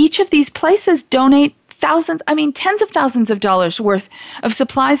 and each of these places donate tens of thousands of dollars worth of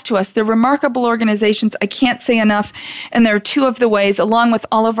supplies to us. They're remarkable organizations. I can't say enough. And there are two of the ways, along with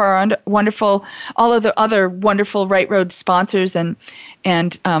all of our all of the other wonderful Right Road sponsors and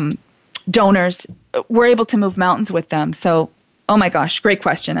donors, we're able to move mountains with them. So, oh my gosh, great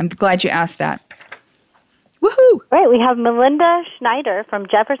question. I'm glad you asked that. Woohoo! Right, we have Melinda Schneider from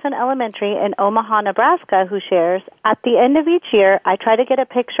Jefferson Elementary in Omaha, Nebraska, who shares, at the end of each year, I try to get a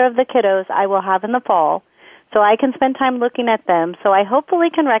picture of the kiddos I will have in the fall so I can spend time looking at them so I hopefully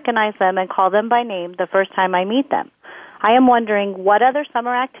can recognize them and call them by name the first time I meet them. I am wondering what other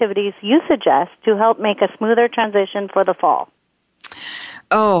summer activities you suggest to help make a smoother transition for the fall.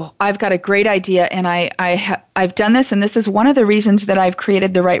 Oh, I've got a great idea, and I've done this, and this is one of the reasons that I've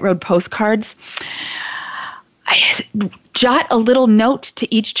created the Right Road postcards. Jot a little note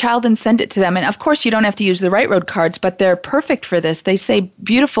to each child and send it to them. And of course, you don't have to use the Right Road cards, but they're perfect for this. They say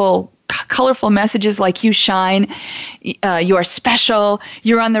beautiful, colorful messages like you shine, you are special,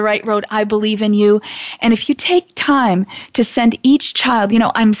 you're on the right road, I believe in you. And if you take time to send each child,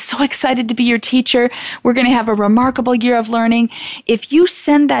 I'm so excited to be your teacher, we're going to have a remarkable year of learning. If you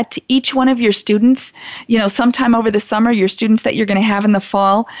send that to each one of your students, sometime over the summer, your students that you're going to have in the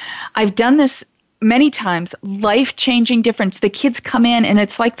fall, I've done this many times, life-changing difference. The kids come in and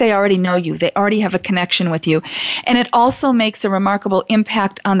it's like they already know you. They already have a connection with you. And it also makes a remarkable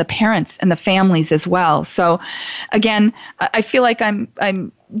impact on the parents and the families as well. So again, I feel like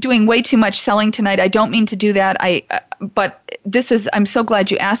I'm doing way too much selling tonight. I don't mean to do that. But I'm so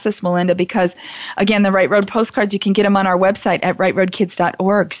glad you asked this, Melinda, because again, the Right Road postcards, you can get them on our website at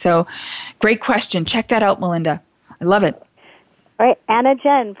rightroadkids.org. So great question. Check that out, Melinda. I love it. All right, Anna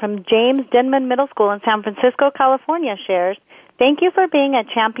Jen from James Denman Middle School in San Francisco, California shares, thank you for being a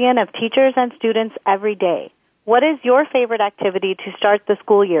champion of teachers and students every day. What is your favorite activity to start the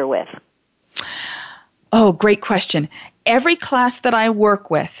school year with? Oh, great question. Every class that I work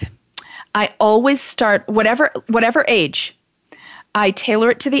with, I always start, whatever age, I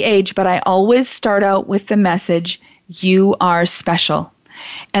tailor it to the age, but I always start out with the message, you are special.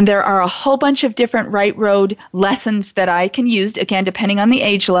 And there are a whole bunch of different Right Road lessons that I can use, again, depending on the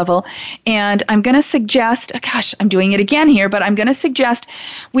age level. And I'm going to suggest, I'm doing it again here, but I'm going to suggest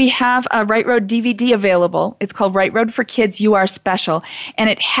we have a Right Road DVD available. It's called Right Road for Kids, You Are Special. And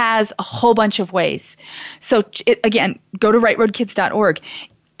it has a whole bunch of ways. So again, go to rightroadkids.org.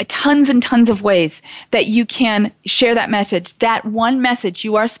 Tons and tons of ways that you can share that message. That one message,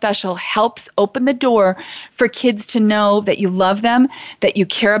 you are special, helps open the door for kids to know that you love them, that you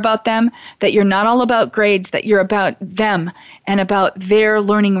care about them, that you're not all about grades, that you're about them and about their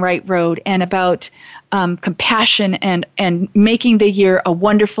learning Right Road and about compassion and making the year a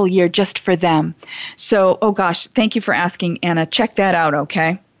wonderful year just for them. So, oh gosh, thank you for asking, Anna. Check that out,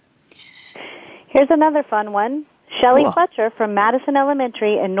 okay? Here's another fun one. Shelley Cool. Fletcher from Madison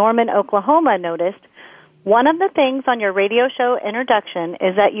Elementary in Norman, Oklahoma noticed, one of the things on your radio show introduction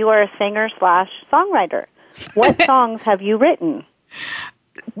is that you are a singer/songwriter. What songs have you written?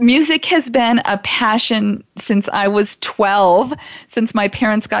 Music has been a passion since I was 12, since my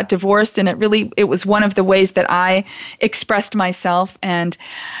parents got divorced, and it was one of the ways that I expressed myself. And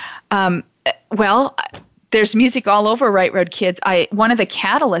there's music all over Right Road Kids. One of the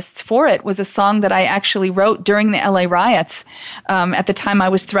catalysts for it was a song that I actually wrote during the LA riots. At the time I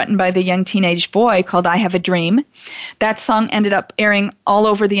was threatened by the young teenage boy, called I Have a Dream. That song ended up airing all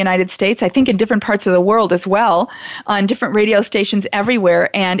over the United States, I think in different parts of the world as well, on different radio stations everywhere.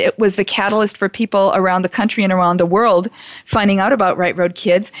 And it was the catalyst for people around the country and around the world finding out about Right Road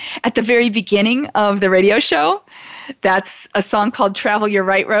Kids. At the very beginning of the radio show, that's a song called Travel Your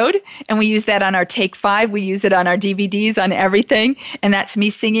Right Road, and we use that on our Take 5. We use it on our DVDs, on everything, and that's me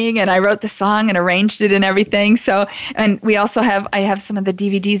singing, and I wrote the song and arranged it and everything. So, and we also I have some of the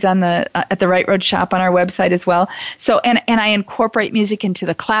DVDs on at the Right Road shop on our website as well. So, and I incorporate music into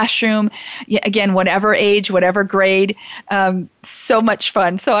the classroom, again, whatever age, whatever grade, so much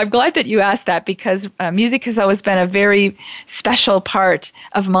fun. So I'm glad that you asked that, because music has always been a very special part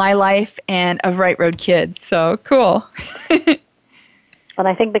of my life and of Right Road Kids. So cool. And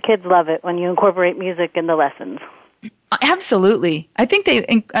I think the kids love it when you incorporate music in the lessons. Absolutely. I think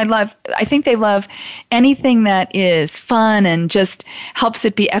they love anything that is fun and just helps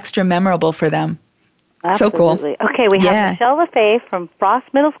it be extra memorable for them. Absolutely. So cool. Okay, we have Michelle LaFay from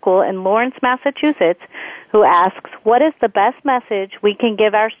Frost Middle School in Lawrence, Massachusetts, who asks, what is the best message we can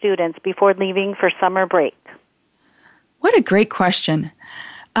give our students before leaving for summer break? What a great question.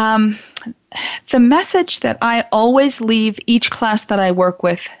 The message that I always leave each class that I work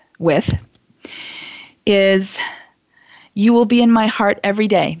with is, you will be in my heart every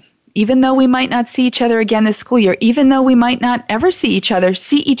day. Even though we might not see each other again this school year, even though we might not ever see each other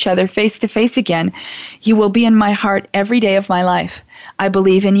face to face again, you will be in my heart every day of my life. I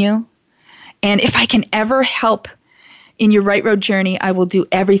believe in you. And if I can ever help in your Right Road journey, I will do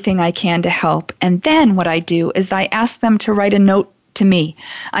everything I can to help. And then what I do is I ask them to write a note to me.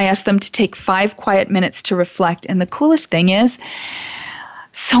 I ask them to take 5 quiet minutes to reflect. And the coolest thing is,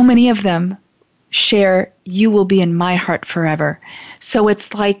 so many of them share, you will be in my heart forever. So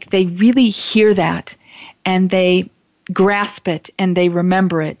it's like they really hear that and they grasp it and they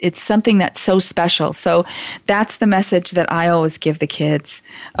remember it. It's something that's so special. So that's the message that I always give the kids.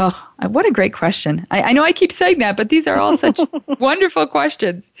 Oh, what a great question. I know I keep saying that, but these are all such wonderful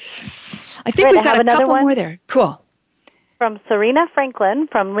questions. I think we've got a couple more there. Cool. From Serena Franklin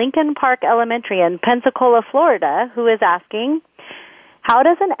from Lincoln Park Elementary in Pensacola, Florida, who is asking, how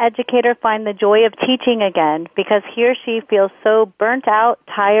does an educator find the joy of teaching again, because he or she feels so burnt out,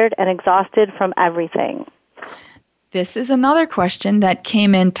 tired, and exhausted from everything? This is another question that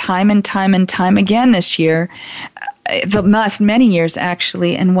came in time and time again this year, the last many years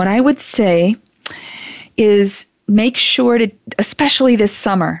actually. And what I would say is, make sure to, especially this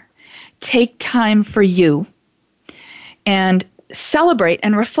summer, take time for you and celebrate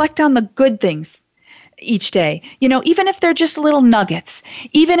and reflect on the good things each day. Even if they're just little nuggets,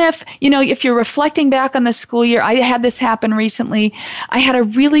 even if you're reflecting back on the school year. I had this happen recently. I had a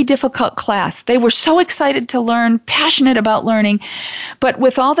really difficult class. They were so excited to learn, passionate about learning, but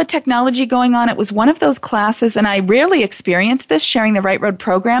with all the technology going on, it was one of those classes, and I rarely experienced this sharing the Right Road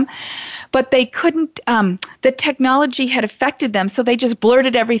program, but they couldn't, the technology had affected them, so they just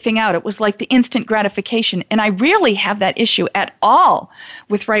blurted everything out. It was like the instant gratification, and I rarely have that issue at all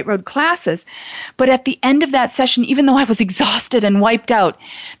with Right Road classes. But at the end of that session, even though I was exhausted and wiped out,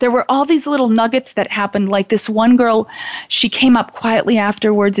 there were all these little nuggets that happened. Like this one girl, she came up quietly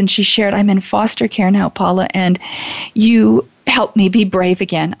afterwards and she shared, I'm in foster care now, Paula, and you help me be brave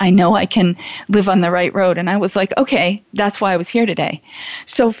again. I know I can live on the right road. And I was like, okay, that's why I was here today.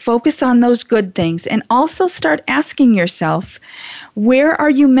 So focus on those good things and also start asking yourself, where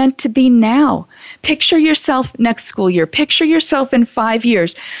are you meant to be now? Picture yourself next school year. Picture yourself in 5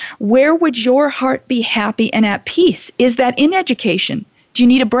 years. Where would your heart be happy and at peace? Is that in education? Do you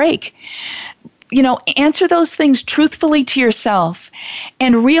need a break? Answer those things truthfully to yourself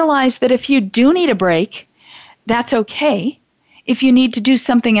and realize that if you do need a break, that's okay. If you need to do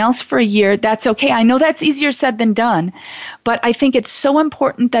something else for a year, that's okay. I know that's easier said than done, but I think it's so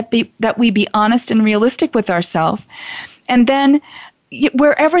important that we be honest and realistic with ourselves. And then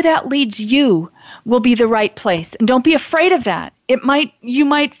wherever that leads you will be the right place. And don't be afraid of that. You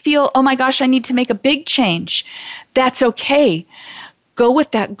might feel, oh my gosh, I need to make a big change. That's okay. Go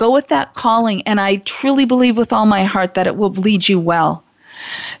with that calling. And I truly believe with all my heart that it will lead you well.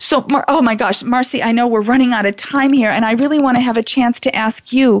 So, oh my gosh, Marcy, I know we're running out of time here, and I really want to have a chance to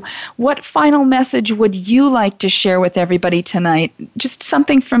ask you, what final message would you like to share with everybody tonight? Just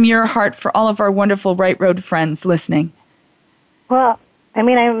something from your heart for all of our wonderful Right Road friends listening. Well, I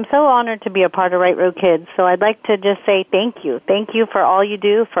mean, I'm so honored to be a part of Right Road Kids, so I'd like to just say thank you. Thank you for all you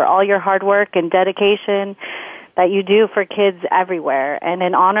do, for all your hard work and dedication that you do for kids everywhere. And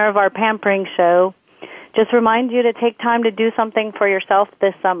in honor of our pampering show, just remind you to take time to do something for yourself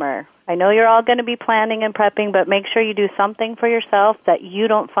this summer. I know you're all going to be planning and prepping, but make sure you do something for yourself that you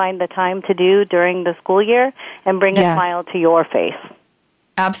don't find the time to do during the school year and bring a smile to your face.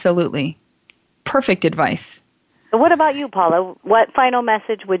 Absolutely. Perfect advice. So what about you, Paula? What final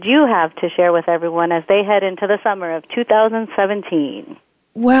message would you have to share with everyone as they head into the summer of 2017?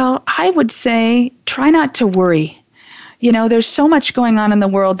 Well, I would say try not to worry. You know, there's so much going on in the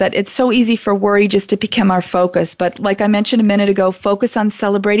world that it's so easy for worry just to become our focus. But like I mentioned a minute ago, focus on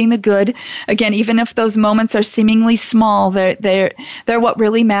celebrating the good. Again, even if those moments are seemingly small, they're what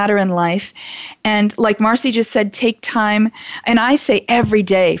really matter in life. And like Marcy just said, take time, and I say every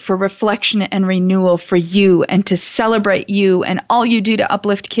day, for reflection and renewal for you and to celebrate you and all you do to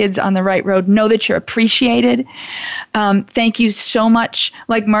uplift kids on the right road. Know that you're appreciated. Thank you so much,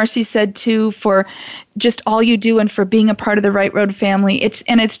 like Marcy said too, for just all you do and for being a part of the Right Road family.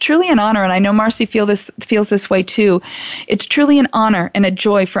 It's truly an honor, and I know Marcy feels this way too. It's truly an honor and a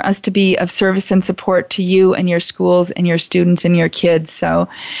joy for us to be of service and support to you and your schools and your students and your kids. So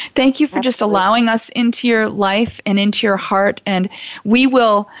thank you for just allowing us into your life and into your heart, and we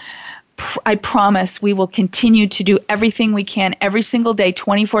will, I promise, we will continue to do everything we can every single day,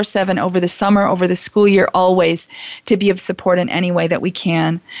 24/7, over the summer, over the school year, always, to be of support in any way that we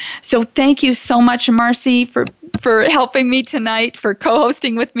can. So thank you so much, Marcy, for helping me tonight, for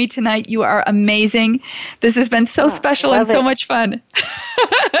co-hosting with me tonight. You are amazing. This has been so special and so much fun.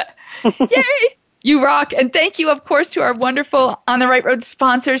 Yay! You rock. And thank you, of course, to our wonderful On the Right Road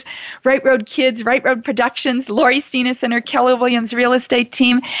sponsors, Right Road Kids, Right Road Productions, Lori Steenis and her Keller Williams Real Estate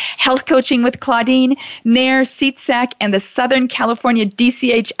Team, Health Coaching with Claudine, Nair, SeatSack, and the Southern California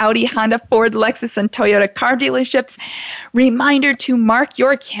DCH, Audi, Honda, Ford, Lexus, and Toyota car dealerships. Reminder to mark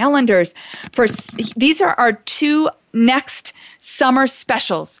your calendars. These are our 2 next summer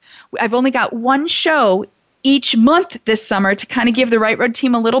specials. I've only got one show each month this summer to kind of give the Right Road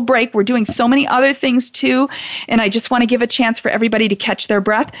team a little break. We're doing so many other things too, and I just want to give a chance for everybody to catch their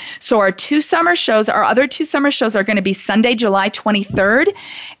breath. So our other 2 summer shows are going to be Sunday, July 23rd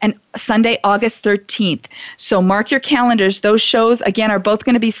and Sunday, August 13th. So mark your calendars. Those shows, again, are both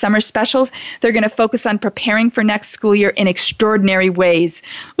going to be summer specials. They're going to focus on preparing for next school year in extraordinary ways.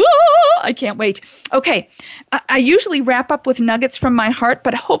 Woo! I can't wait. Okay, I usually wrap up with nuggets from my heart,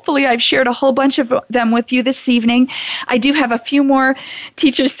 but hopefully I've shared a whole bunch of them with you this evening. I do have a few more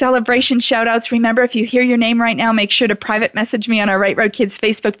teacher celebration shout-outs. Remember, if you hear your name right now, make sure to private message me on our Right Road Kids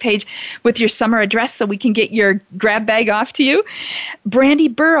Facebook page with your summer address so we can get your grab bag off to you. Brandy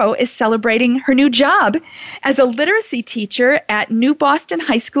Burrow is celebrating her new job as a literacy teacher at New Boston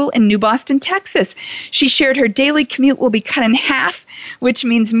High School in New Boston, Texas. She shared her daily commute will be cut in half, which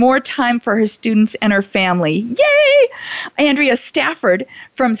means more time for her students and her family. Yay! Andrea Stafford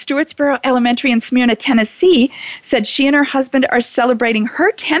from Stewartsboro Elementary in Smyrna, Tennessee, said she and her husband are celebrating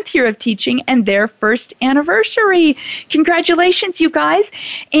her 10th year of teaching and their first anniversary. Congratulations, you guys.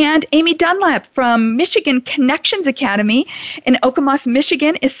 And Amy Dunlap from Michigan Connections Academy in Okemos,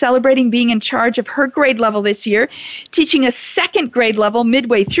 Michigan, is celebrating being in charge of her grade level this year, teaching a second grade level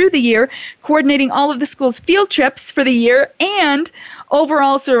midway through the year, coordinating all of the school's field trips for the year, and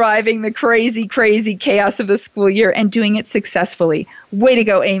overall surviving the crazy, crazy chaos of the school year and doing it successfully. Way to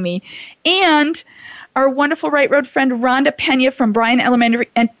go, Amy. And our wonderful Right Road friend Rhonda Pena from Bryan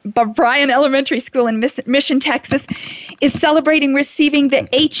Elementary School in Mission, Texas, is celebrating receiving the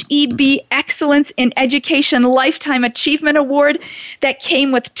HEB Excellence in Education Lifetime Achievement Award that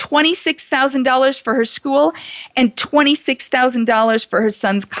came with $26,000 for her school and $26,000 for her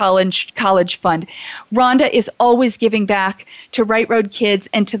son's college fund. Rhonda is always giving back to Right Road Kids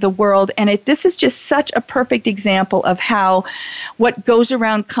and to the world, and this is just such a perfect example of how what goes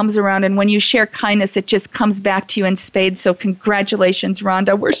around comes around, and when you share kindness, it just comes back to you in spades. So congratulations,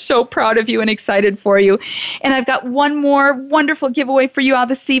 Rhonda. We're so proud of you and excited for you. And I've got one more wonderful giveaway for you all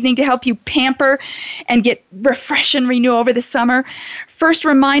this evening to help you pamper and get refresh and renew over the summer. First,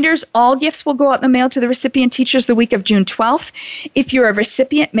 reminders, all gifts will go out in the mail to the recipient teachers the week of June 12th. If you're a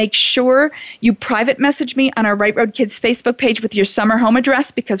recipient, make sure you private message me on our Right Road Kids Facebook page with your summer home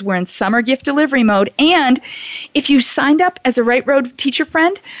address, because we're in summer gift delivery mode. And if you signed up as a Right Road teacher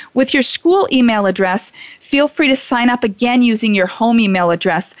friend with your school email address, address, feel free to sign up again using your home email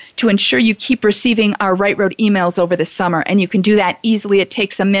address to ensure you keep receiving our Right Road emails over the summer. And you can do that easily. It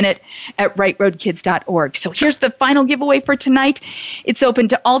takes a minute at rightroadkids.org. So here's the final giveaway for tonight. It's open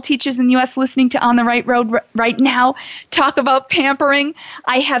to all teachers in the U.S. listening to On the Right Road right now. Talk about pampering.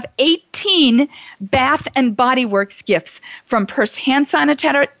 I have 18 Bath and Body Works gifts, from Perse hand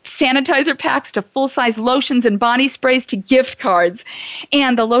sanitizer packs to full-size lotions and body sprays to gift cards.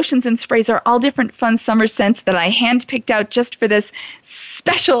 And the lotions and sprays are all different fun summer scents that I hand-picked out just for this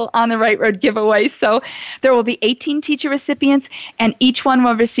special On the Right Road giveaway. So there will be 18 teacher recipients, and each one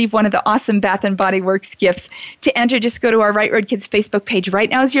will receive one of the awesome Bath and Body Works gifts. To enter, just go to our Right Road Kids Facebook page right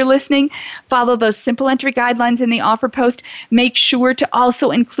now as you're listening. Follow those simple entry guidelines in the offer post. Make sure to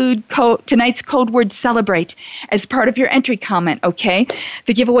also include tonight's code word CELEBRATE as part of your entry comment, okay?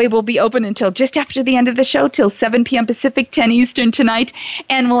 The giveaway will be open until just after the end of the show, till 7 p.m. Pacific, 10 Eastern tonight,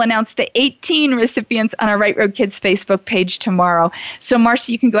 and we'll announce the 18 recipients on our Right Road Kids Facebook page tomorrow. So,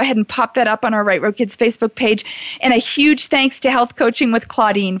 Marcy, you can go ahead and pop that up on our Right Road Kids Facebook page. And a huge thanks to Health Coaching with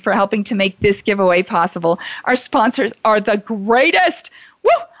Claudine for helping to make this giveaway possible. Our sponsors are the greatest.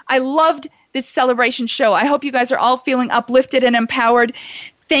 Woo! I loved this celebration show. I hope you guys are all feeling uplifted and empowered.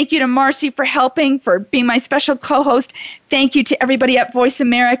 Thank you to Marcy for helping, for being my special co-host. Thank you to everybody at Voice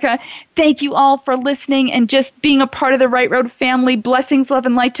America. Thank you all for listening and just being a part of the Right Road family. Blessings, love,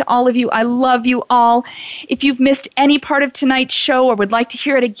 and light to all of you. I love you all. If you've missed any part of tonight's show or would like to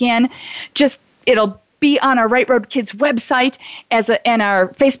hear it again, it'll be on our Right Road Kids website and our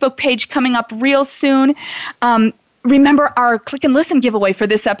Facebook page coming up real soon. Remember, our Click and Listen giveaway for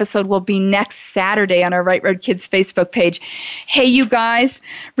this episode will be next Saturday on our Right Road Kids Facebook page. Hey, you guys,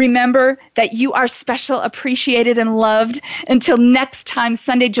 remember that you are special, appreciated, and loved. Until next time,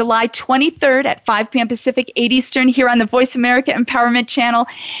 Sunday, July 23rd at 5 p.m. Pacific, 8 Eastern, here on the Voice America Empowerment Channel.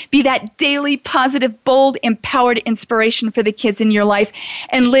 Be that daily, positive, bold, empowered inspiration for the kids in your life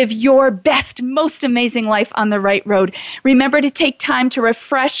and live your best, most amazing life on the right road. Remember to take time to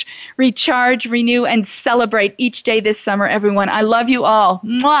refresh, recharge, renew, and celebrate each day this summer, everyone. I love you all.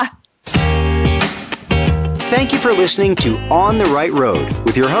 Mwah! Thank you for listening to On the Right Road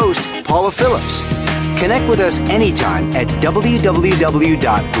with your host, Paula Phillips. Connect with us anytime at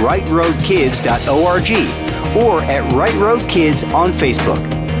www.rightroadkids.org or at Right Road Kids on Facebook.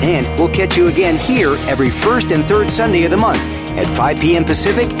 And we'll catch you again here every first and third Sunday of the month at 5 p.m.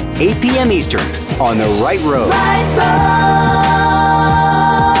 Pacific, 8 p.m. Eastern on the Right Road. Right Road.